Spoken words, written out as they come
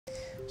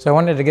So I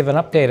wanted to give an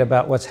update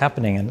about what's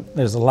happening, and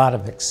there's a lot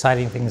of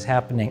exciting things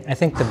happening. I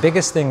think the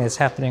biggest thing that's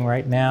happening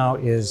right now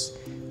is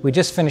we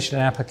just finished an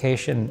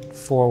application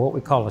for what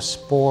we call a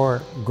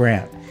spore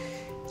grant.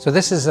 So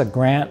this is a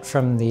grant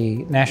from the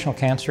National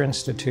Cancer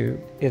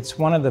Institute. It's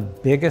one of the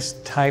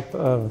biggest type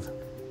of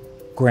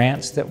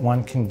grants that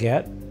one can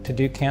get to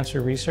do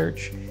cancer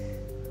research.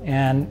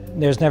 And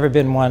there's never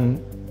been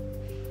one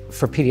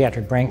for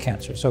pediatric brain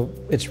cancer. So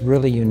it's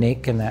really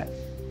unique in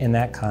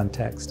that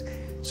context.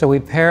 So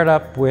we paired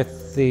up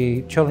with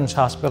the Children's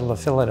Hospital of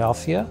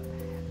Philadelphia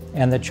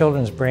and the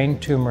Children's Brain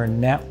Tumor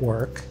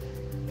Network,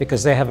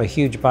 because they have a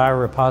huge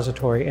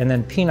biorepository, and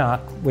then PNOC,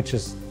 which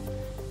is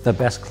the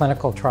best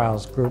clinical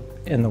trials group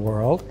in the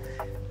world,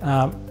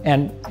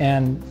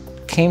 and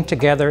came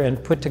together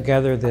and put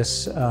together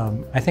this,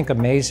 I think,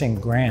 amazing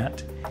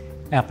grant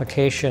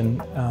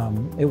application.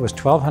 It was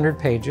 1,200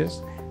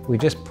 pages. We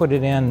just put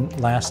it in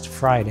last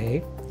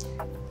Friday.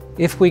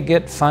 If we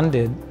get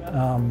funded,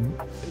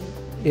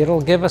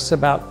 it'll give us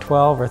about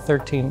 12 or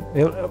 13,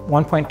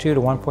 $1.2 to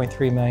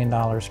 $1.3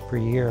 million per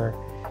year.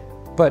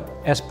 But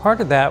as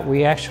part of that,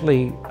 we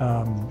actually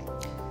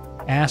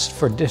asked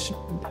for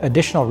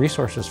additional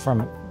resources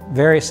from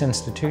various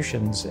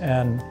institutions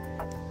and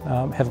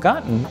have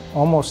gotten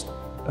almost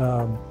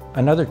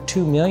another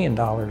 $2 million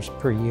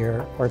per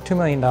year, or $2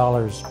 million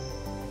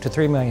to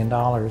 $3 million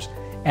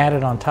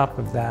added on top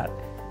of that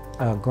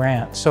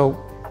grant.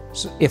 So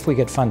if we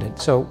get funded.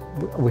 So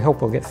we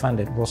hope we'll get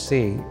funded. We'll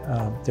see.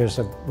 There's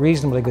a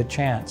reasonably good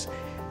chance.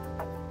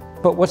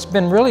 But what's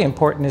been really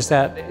important is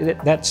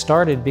that that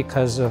started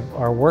because of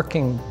our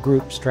working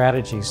group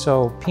strategy.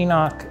 So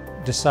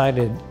PNOC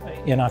decided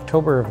in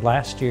October of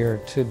last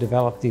year to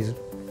develop these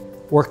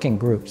working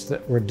groups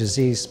that were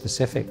disease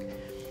specific.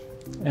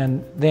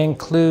 And they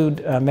include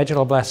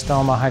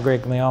Medulloblastoma,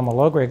 high-grade glioma,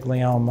 low-grade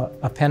glioma,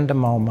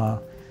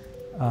 Ependymoma,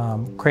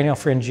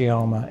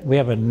 Craniopharyngioma. We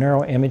have a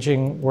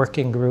neuroimaging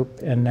working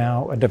group, and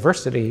now a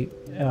diversity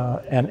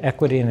and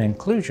equity and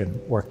inclusion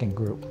working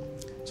group.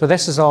 So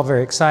this is all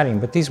very exciting,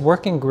 but these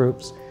working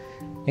groups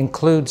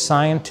include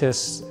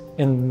scientists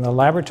in the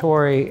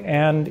laboratory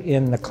and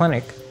in the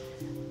clinic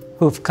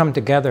who've come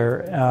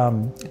together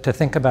to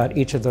think about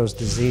each of those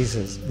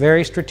diseases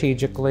very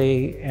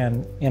strategically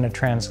and in a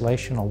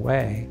translational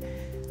way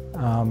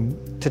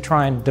to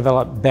try and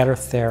develop better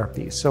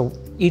therapies. So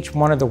each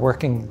one of the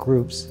working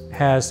groups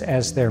has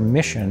as their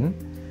mission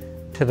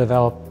to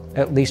develop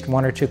at least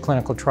 1 or 2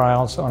 clinical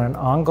trials on an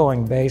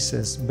ongoing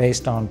basis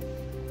based on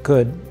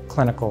good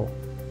preclinical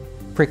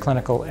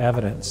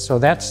evidence. So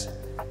that's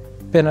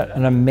been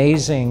an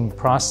amazing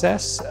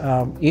process.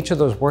 Each of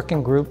those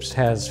working groups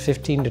has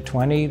 15 to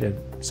 20,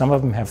 some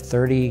of them have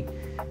 30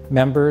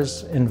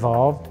 members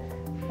involved.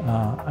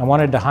 I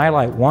wanted to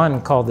highlight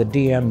one called the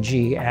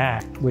DMG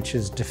Act, which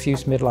is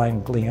Diffuse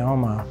Midline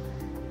Glioma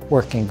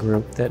working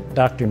group that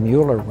Dr.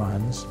 Mueller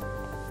runs.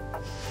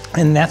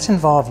 And that's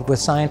involved with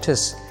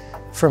scientists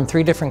from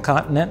 3 different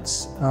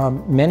continents,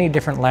 many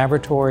different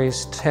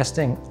laboratories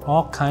testing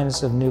all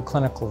kinds of new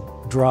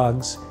clinical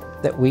drugs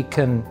that we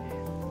can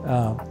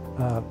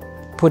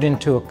put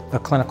into a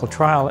clinical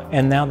trial.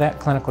 And now that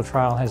clinical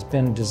trial has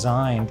been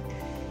designed,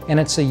 and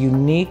it's a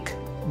unique,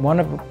 one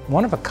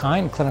of a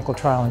kind clinical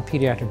trial in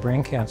pediatric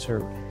brain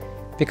cancer,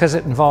 because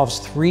it involves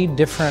 3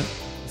 different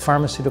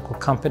pharmaceutical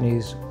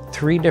companies,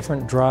 3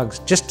 different drugs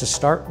just to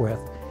start with,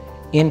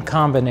 in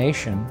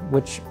combination,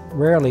 which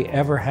rarely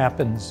ever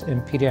happens in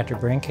pediatric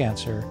brain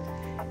cancer.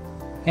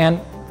 And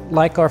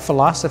like our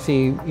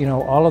philosophy, you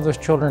know, all of those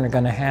children are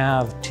going to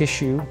have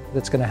tissue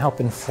that's going to help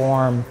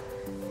inform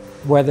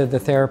whether the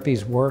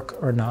therapies work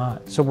or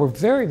not. So we're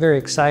very, very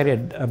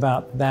excited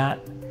about that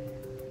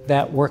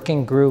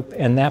working group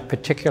and that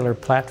particular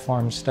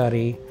platform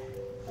study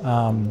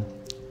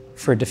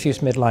for diffuse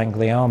midline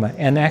glioma.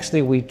 And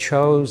actually we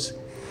chose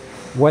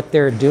what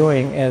they're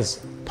doing as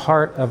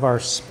part of our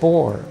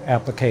spore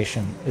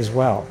application as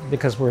well,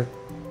 because we're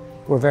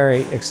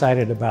very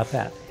excited about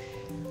that.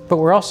 But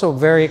we're also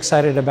very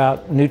excited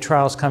about new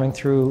trials coming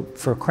through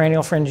for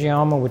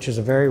Craniopharyngioma, which is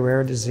a very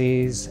rare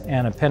disease,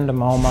 and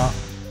Ependymoma,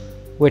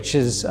 which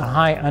is a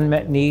high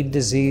unmet need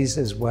disease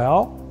as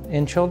well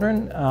in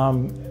children.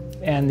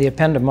 And the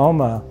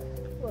Ependymoma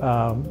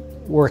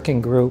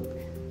working group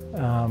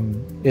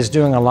is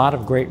doing a lot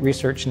of great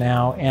research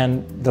now,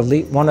 and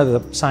one of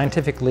the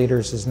scientific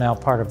leaders is now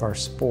part of our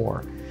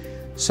spore.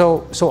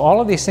 So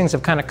all of these things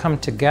have kind of come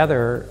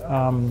together,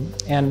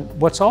 and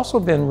what's also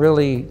been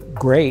really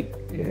great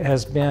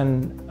has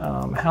been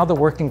how the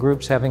working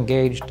groups have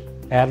engaged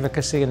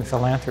advocacy and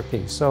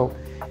philanthropy. So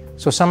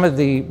some of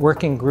the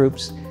working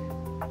groups,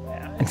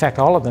 in fact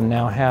all of them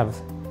now, have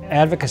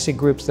advocacy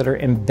groups that are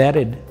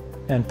embedded,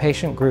 and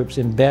patient groups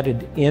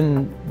embedded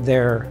in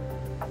their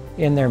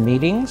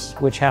meetings,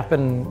 which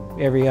happen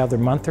every other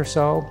month or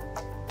so,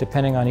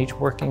 depending on each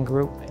working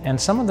group. And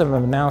some of them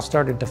have now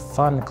started to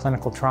fund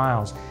clinical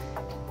trials.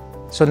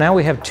 So now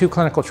we have 2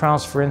 clinical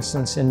trials, for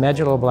instance, in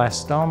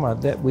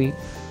Medulloblastoma that we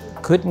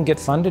couldn't get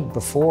funded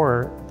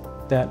before,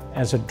 that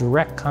as a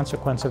direct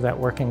consequence of that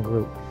working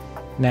group.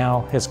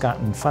 now has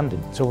gotten funded.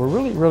 So we're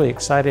really, really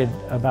excited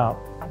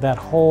about that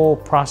whole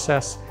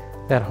process,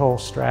 that whole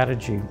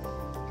strategy.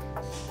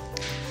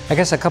 I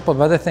guess a couple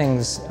of other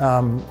things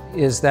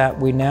is that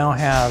we now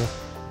have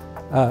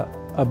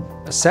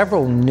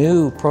several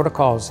new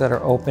protocols that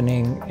are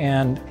opening,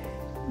 and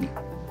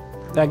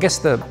I guess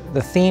the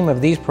theme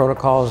of these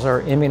protocols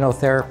are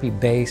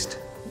immunotherapy-based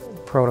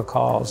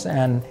protocols,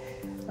 and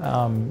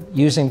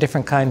using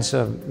different kinds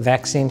of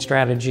vaccine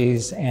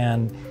strategies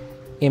and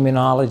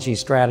immunology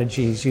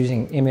strategies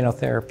using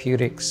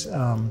immunotherapeutics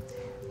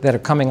that are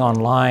coming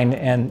online,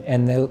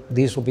 and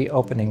these will be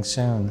opening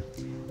soon.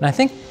 And I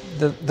think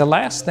the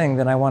last thing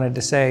that I wanted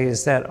to say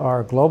is that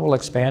our global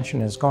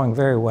expansion is going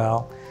very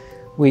well.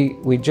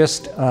 We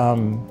just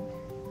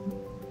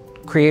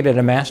created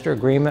a master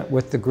agreement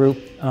with the group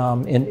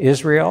in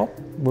Israel.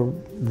 We're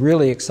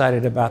really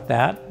excited about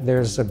that.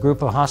 There's a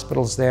group of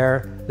hospitals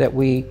there that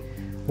we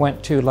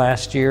went to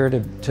last year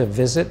to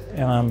visit.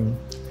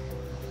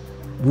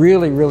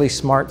 Really, really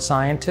smart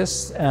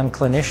scientists and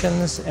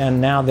clinicians, and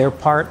now they're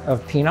part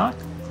of PNOC.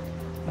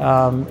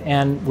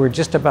 And we're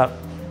just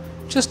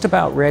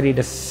about ready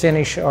to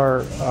finish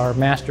our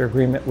master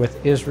agreement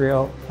with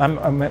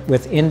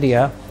with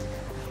India,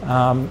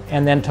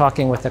 and then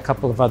talking with a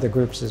couple of other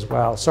groups as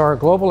well. So our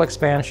global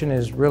expansion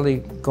is really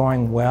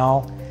going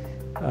well.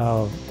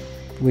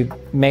 We've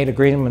made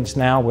agreements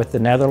now with the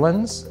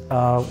Netherlands,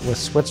 with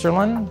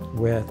Switzerland,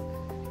 with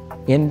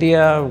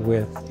India,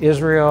 with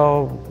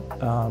Israel,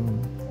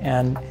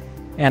 and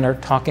are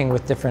talking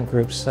with different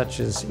groups such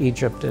as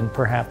Egypt and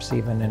perhaps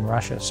even in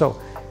Russia.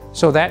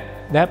 So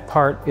that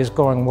part is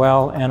going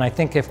well, and I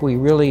think if we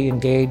really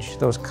engage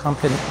those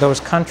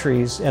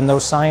countries and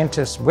those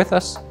scientists with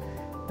us,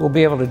 we'll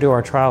be able to do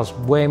our trials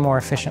way more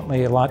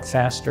efficiently, a lot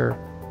faster,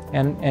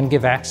 and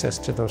give access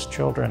to those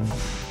children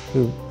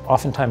who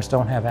oftentimes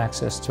don't have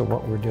access to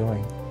what we're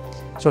doing.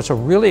 So it's a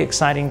really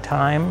exciting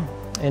time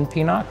in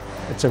PNOC.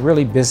 It's a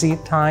really busy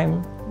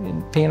time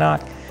in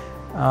PNOC.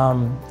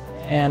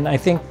 And I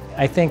think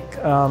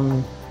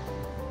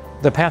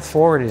the path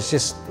forward is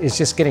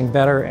just getting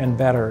better and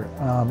better,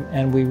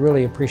 and we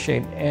really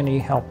appreciate any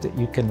help that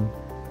you can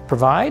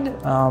provide,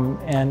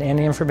 and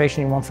any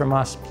information you want from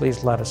us,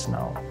 please let us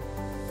know.